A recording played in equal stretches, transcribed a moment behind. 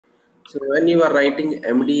So when you are writing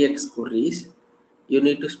MDX queries, you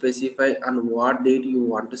need to specify on what date you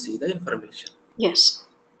want to see the information. Yes.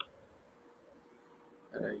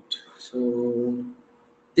 Right. So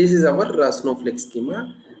this is our Snowflake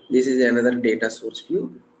schema. This is another data source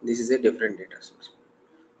view. This is a different data source.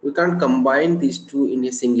 We can't combine these two in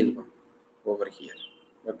a single one over here.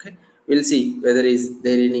 Okay. We'll see whether is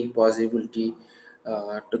there any possibility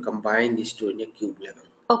to combine these two in a cube level.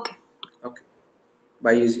 Okay. Okay.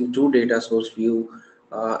 By using two data source view,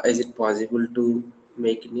 is it possible to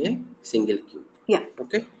make in a single cube? Yeah.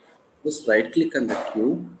 Okay. Just right click on the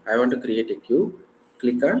cube. I want to create a cube.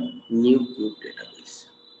 Click on new cube database.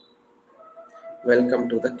 Welcome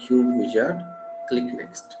to the cube wizard. Click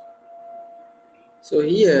next. So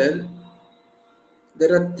here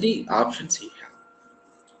there are three options here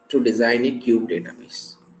to design a cube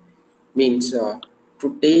database. Means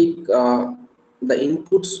to take the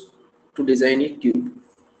inputs to design a cube.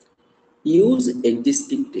 Use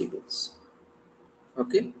existing tables.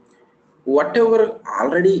 Okay. Whatever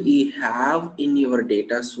already you have in your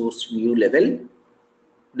data source view level,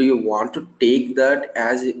 do you want to take that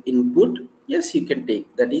as input? Yes, you can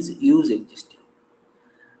take that is use existing.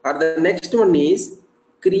 Or the next one is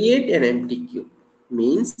create an empty cube.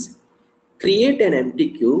 Means create an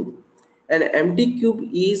empty cube. An empty cube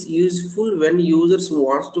is useful when users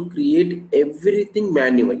wants to create everything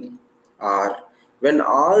manually or when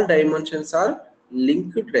all dimensions are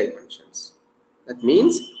linked dimensions. That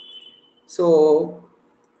means, so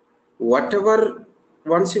whatever,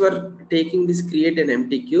 once you are taking this create an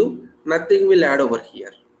empty cube, nothing will add over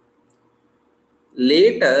here.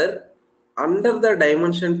 Later, under the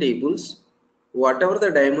dimension tables, whatever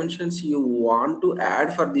the dimensions you want to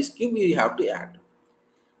add for this cube, you have to add.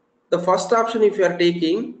 The first option, if you are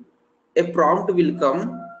taking, a prompt will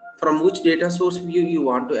come from which data source view you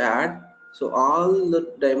want to add. So all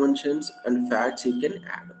the dimensions and facts you can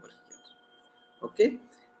add over here. Okay.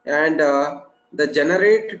 And the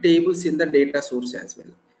generate tables in the data source as well.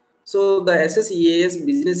 So the SSAS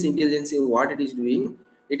business intelligence, what it is doing,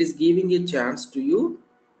 it is giving a chance to you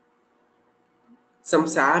some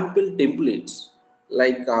sample templates,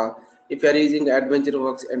 like if you are using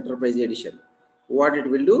AdventureWorks Enterprise Edition, what it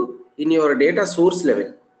will do in your data source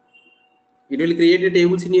level, it will create a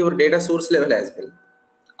tables in your data source level as well.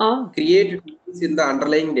 Oh. Create tables in the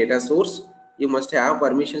underlying data source. You must have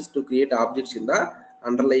permissions to create objects in the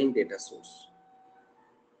underlying data source.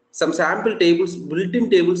 Some sample tables, built-in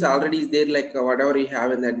tables already is there, like whatever you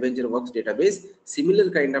have in the AdventureWorks database. Similar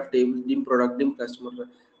kind of tables, dim product, dim customer,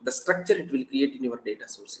 the structure it will create in your data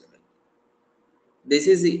source level. This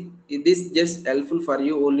just helpful for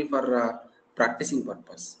you only for practicing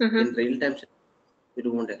purpose. In real time,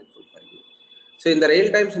 it won't helpful for you. So in the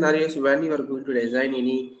real time scenarios, when you are going to design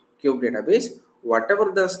any cube database,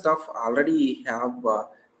 whatever the stuff already have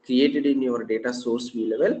created in your data source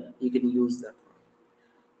view level, you can use that.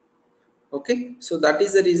 Okay, so that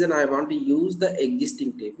is the reason I want to use the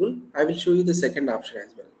existing table. I will show you the second option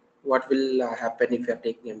as well. What will happen if you are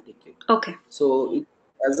taking empty cube? Okay. So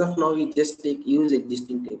as of now, we just take use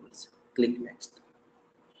existing tables. Click next.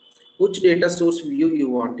 Which data source view you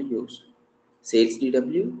want to use? Sales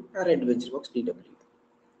DW or AdventureWorks DW?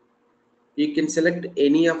 You can select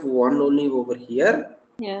any of one only over here.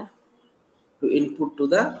 Yeah. To input to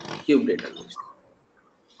the cube database.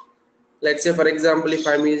 Let's say, for example, if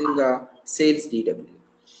I'm using a sales DW,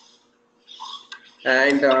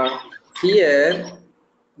 and here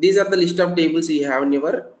these are the list of tables you have in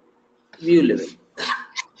your view level.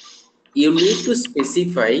 You need to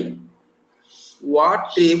specify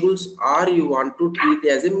what tables are you want to treat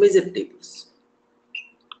as a measure tables.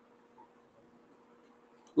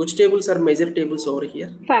 Which tables are measure tables over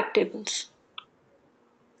here? Fact tables.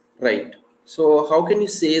 Right. So how can you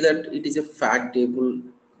say that it is a fact table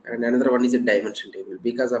and another one is a dimension table?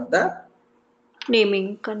 Because of the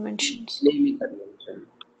naming conventions. Naming convention,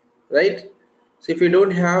 right? So if you don't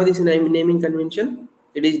have this naming convention,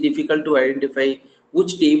 it is difficult to identify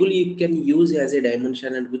which table you can use as a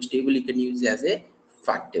dimension and which table you can use as a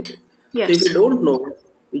fact table. Yes. So if you don't know,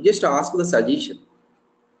 you just ask the suggestion.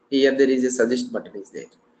 Here there is a suggest button is there.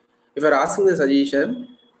 If you are asking the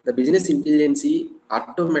suggestion, the business intelligence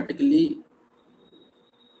automatically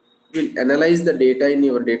will analyze the data in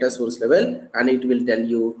your data source level and it will tell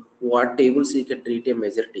you what tables you can treat a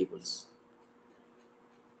measure tables.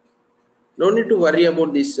 No need to worry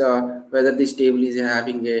about this whether this table is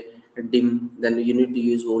having a dim, then you need to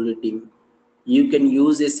use only dim. You can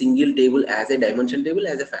use a single table as a dimension table,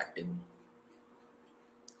 as a fact table.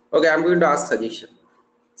 Okay, I'm going to ask suggestion.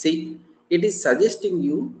 See, it is suggesting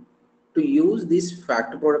you to use this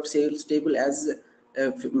fact product sales table as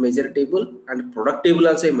a measure table and product table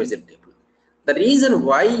also a measure table. The reason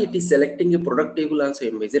why it is selecting a product table also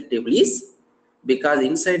a measure table is because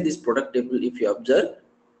inside this product table, if you observe,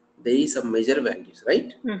 there is some measure values,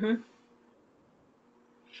 right?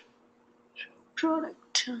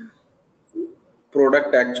 Product.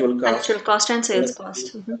 Product actual Actual cost. cost and sales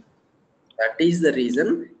cost. That is the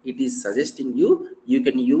reason it is suggesting you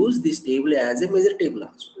can use this table as a measure table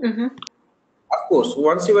also. Of course,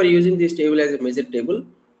 once you are using this table as a measure table,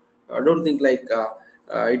 I don't think like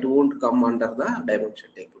it won't come under the dimension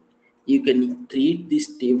table. You can treat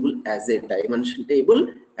this table as a dimension table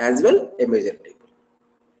as well a measure table.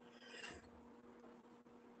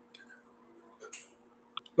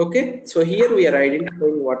 Okay, so here we are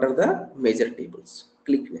identifying what are the measure tables.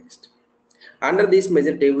 Click next. Under these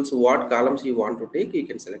measure tables, what columns you want to take, you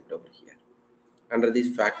can select over here. Under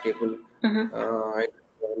this fact table, I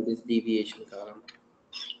want this deviation column,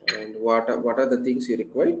 and what are the things you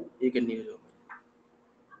require, you can use over.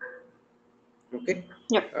 Okay.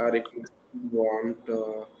 Yep. Or if you want,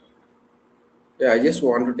 yeah, I just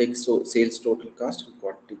want to take sales total cost and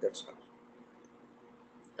quantity. That's all.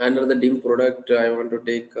 Under the dim product, I want to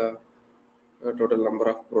take a total number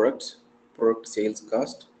of products, product sales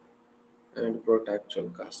cost, and product actual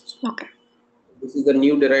cost. Okay. This is the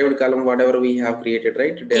new derived column, whatever we have created,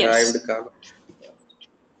 right? Derived Yes. column.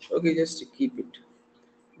 Okay, just keep it.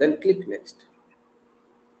 Then click next.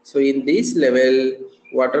 So in this level,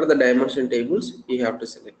 what are the dimension tables you have to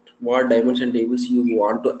select? What dimension tables you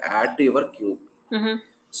want to add to your cube?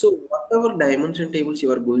 So whatever dimension tables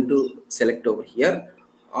you are going to select over here,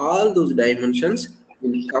 all those dimensions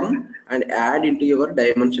will come and add into your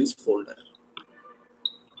dimensions folder.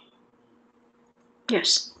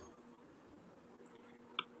 Yes.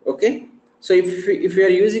 Okay. So if you are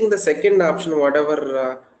using the second option,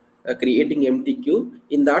 whatever creating empty cube,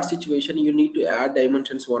 in that situation you need to add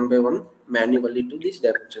dimensions one by one manually to this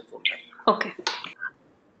dimension folder. Okay.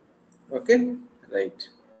 Okay, right.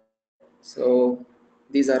 So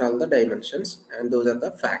these are all the dimensions and those are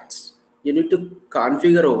the facts. You need to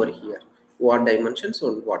configure over here what dimensions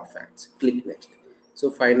or what facts. Click next.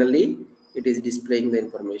 So finally it is displaying the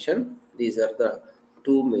information. These are the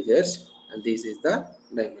two measures and this is the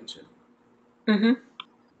dimension.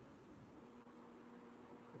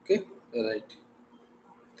 Okay, right,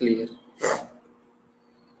 clear.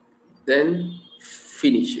 Then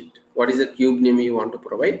finish it. What is the cube name you want to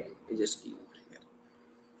provide? You just keep over here.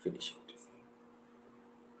 Finish it.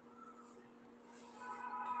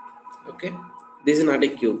 Okay, this is not a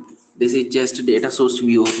cube, this is just data source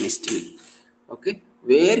view of listing. Okay,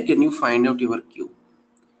 where can you find out your cube?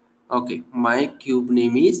 Okay, my cube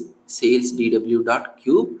name is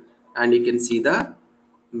salesdw.cube and you can see the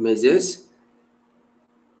measures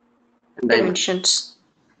and Dimensions.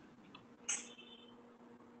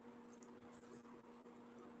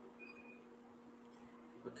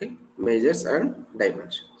 Okay, measures and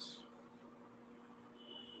dimensions.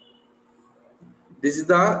 This is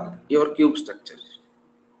the your cube structure.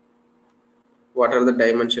 What are the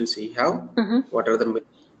dimensions you have? What are the measures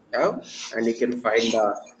you have? And you can find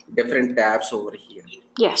the different tabs over here.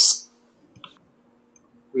 Yes.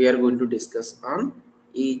 We are going to discuss on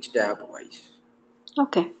each tab wise.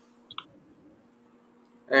 Okay.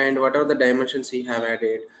 And what are the dimensions we have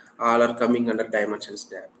added? All are coming under dimensions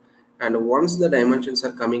tab. And once the dimensions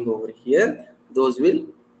are coming over here, those will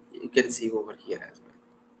you can see over here as well.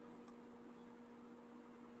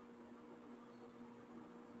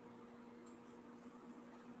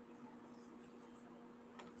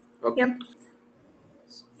 Okay. Yep.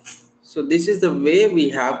 So this is the way we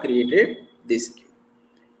have created this cube.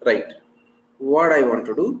 Right. What I want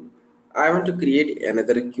to do, I want to create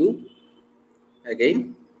another cube.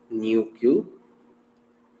 Again, new cube.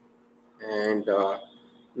 And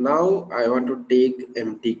now I want to take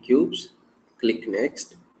empty cubes. Click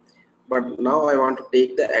next. But now I want to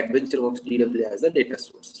take the AdventureWorks DW as a data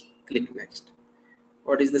source. Click next.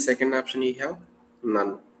 What is the second option you have?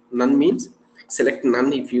 None. None means select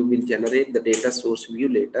none if you will generate the data source view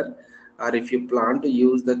later or if you plan to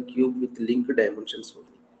use the cube with linked dimensions only.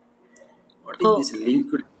 What is this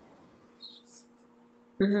linked?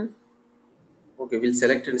 Okay, we'll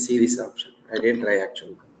select and see this option. I didn't try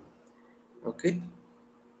actually. Okay,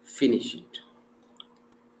 finish it.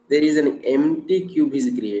 There is an empty cube is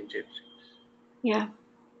created. Yeah.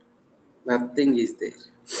 Nothing is there.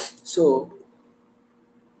 So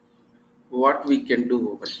what we can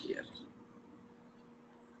do over here?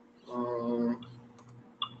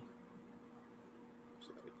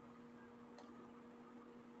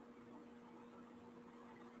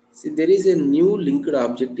 See, there is a new linked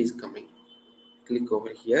object is coming. Click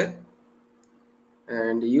over here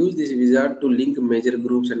and use this wizard to link measure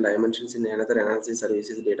groups and dimensions in another analysis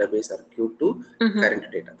services database or cube to current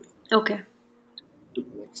database. Okay.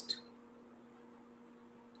 Next.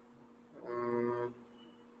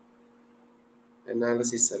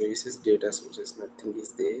 Analysis services data sources, nothing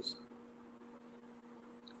is there.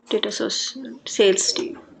 Data source, sales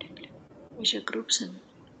team, measure groups, and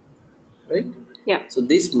Right? yeah. So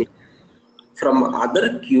this means from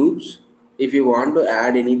other cubes, if you want to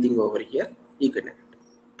add anything over here, you can add.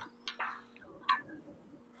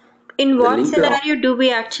 In The what link scenario do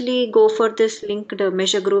we actually go for this linked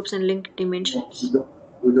measure groups and linked dimensions?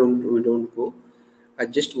 we don't go. I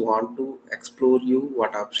just want to explore you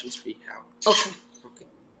what options we have. Okay. Okay.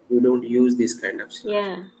 We don't use this kind of scenario.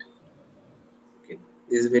 Yeah. Okay.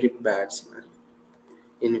 This is very bad scenario.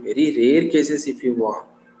 In very rare cases, if you want,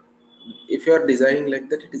 if you are designing like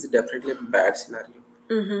that, it is definitely a bad scenario.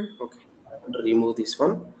 Okay. I want to remove this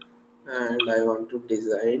one, and I want to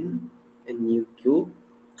design a new cube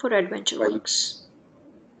For adventure works.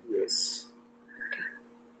 Yes. Okay.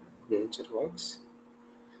 Nature works.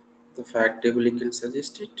 The fact table you can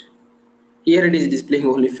suggest it. Here it is displaying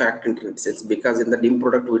only fact and trade sales because in the dim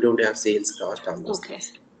product we don't have sales cost on those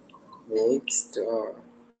things. Next, okay,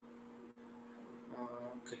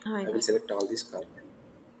 I will select all these colors.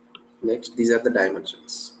 Next, these are the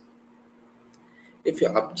dimensions. If you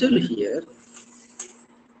observe here,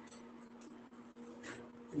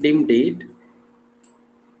 dim date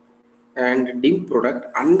and dim product,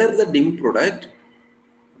 under the dim product,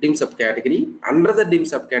 dim subcategory, under the dim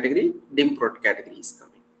subcategory, dim product category is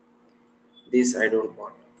coming. This I don't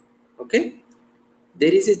want. Okay,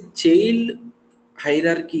 there is a child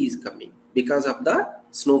hierarchy is coming because of the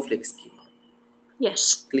snowflake schema.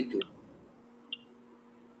 Yes. Click it.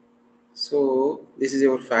 So this is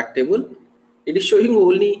your fact table. It is showing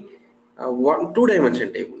only two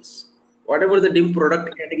dimension tables. Whatever the dim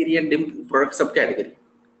product category and dim product subcategory.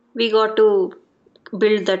 We got to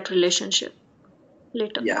build that relationship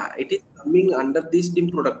later. Yeah, it is coming under this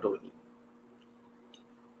dim product only.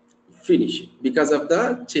 Finish it because of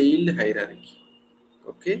the child hierarchy.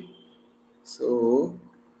 Okay. So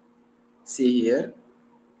see here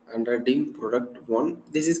under dim product 1,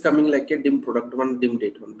 this is coming like a dim product 1, dim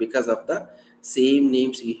date 1 because of the same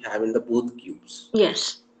names we have in the both cubes.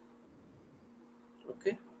 Yes.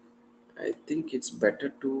 Okay, I think it's better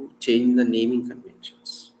to change the naming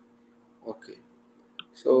conventions. Okay,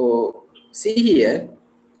 so see here,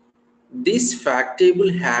 this fact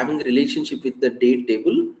table having relationship with the date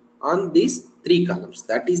table on these 3 columns.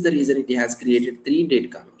 That is the reason it has created 3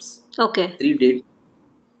 date columns. Okay. 3 date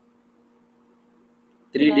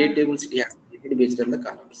tables it has created based on the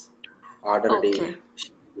columns. Order date,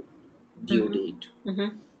 due date.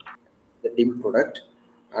 The dim product,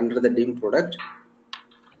 under the dim product,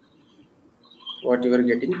 what you are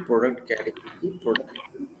getting, product category, product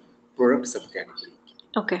subcategory.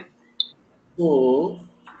 Okay. So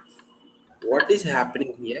what is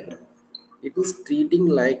happening here? It is treating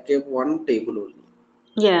like a one table only.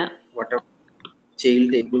 Yeah. Whatever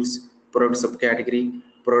child tables, product subcategory,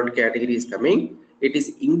 product category is coming, it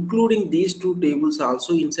is including these 2 tables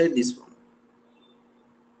also inside this one.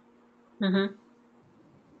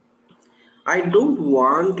 I don't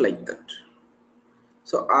want like that.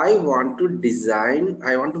 So I want to design,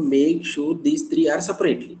 I want to make sure these 3 are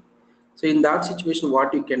separately. So in that situation,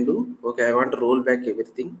 what you can do, okay, I want to roll back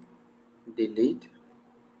everything, delete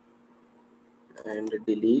and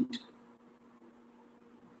delete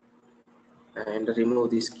and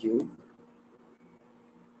remove this cube,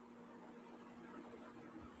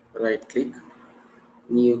 right click,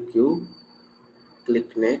 new cube,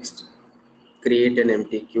 click next, create an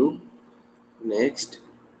empty cube, next,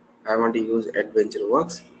 I want to use adventure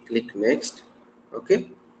works, click next, okay,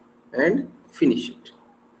 and finish it.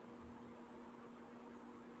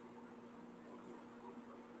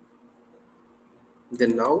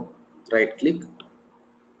 Then now right click,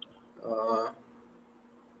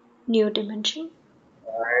 new dimension,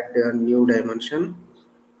 add a new dimension.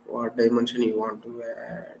 What dimension you want to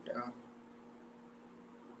add?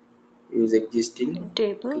 Use existing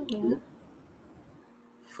table. Yeah.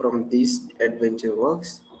 From this adventure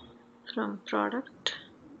works, From product,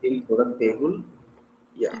 in product table,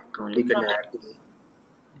 yeah, only you can product. add this.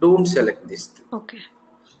 Don't select this too. Okay.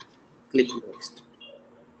 Click next,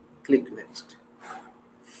 click next,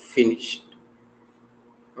 finish,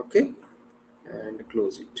 okay, and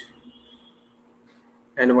close it.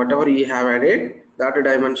 And whatever you have added, that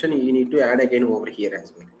dimension you need to add again over here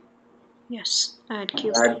as well. Yes, add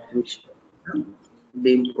cube. Add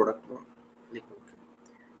dim product one. Click OK.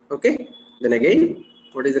 Okay, then again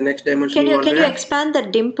What is the next dimension you want Can to you add? expand the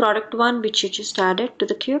dim product one which you just added to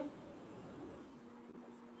the cube?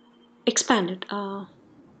 Expand it.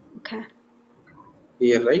 Okay.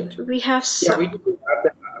 Here, right? We have Yeah, sub. we need to add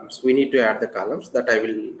the columns. We need to add the columns that I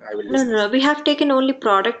will No. discuss. We have taken only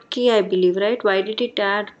product key, I believe, right? Why did it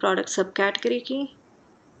add product subcategory key?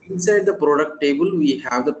 Inside the product table, we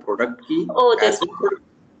have the product key Oh, then as well. Product.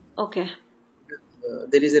 okay.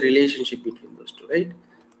 There is a relationship between those two, right?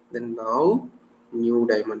 Then now, new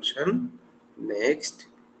dimension, next,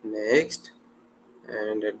 next,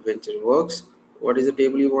 and adventure works. What is the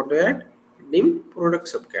table you want to add? Dim product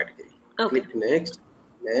subcategory. Okay. Click next,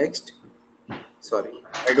 next. Sorry,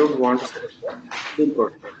 I don't want to select the dim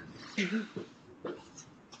product. Okay.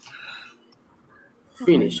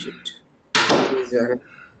 Finish it. There is a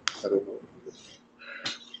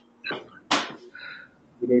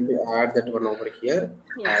we need to add that one over here.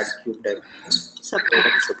 Add Yes. cube dimension product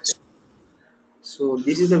Subcategory. subcategory. So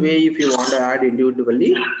this is the way if you want to add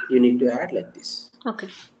individually, you need to add like this. Okay.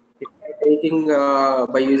 If you are taking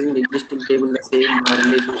by using the existing table the same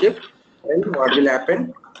relationship, then what will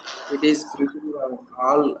happen? It is keeping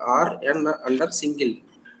all are under single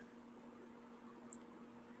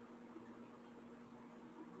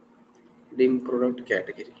dim product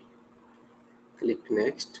category. Click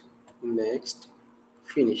next, next,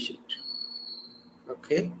 finish it.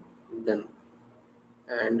 Okay, done.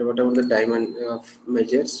 And whatever the diamond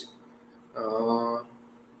measures, uh,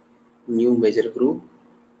 new measure group,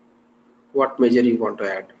 what measure you want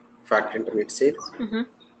to add? Fact internet sales, Mm-hmm.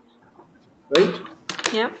 right?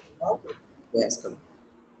 Yeah. Yes, come.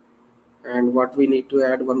 And what we need to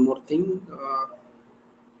add one more thing.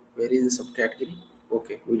 Where is the subcategory?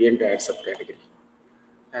 Okay, we didn't add subcategory.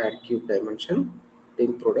 Add cube dimension,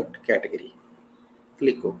 dim product category.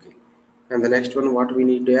 Click OK. And the next one, what we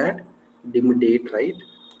need to add? Dim date, right?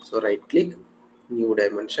 So right click, new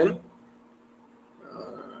dimension.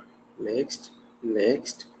 Next,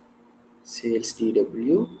 next, sales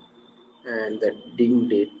TW, and the dim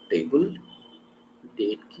date table,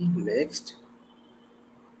 date key. Next,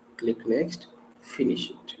 click next, finish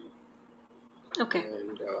it. Okay.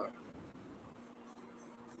 And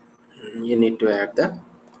you need to add the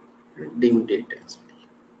dim date as well.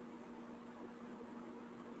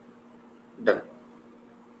 Done.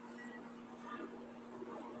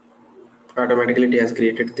 Automatically it has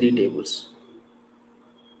created 3 tables.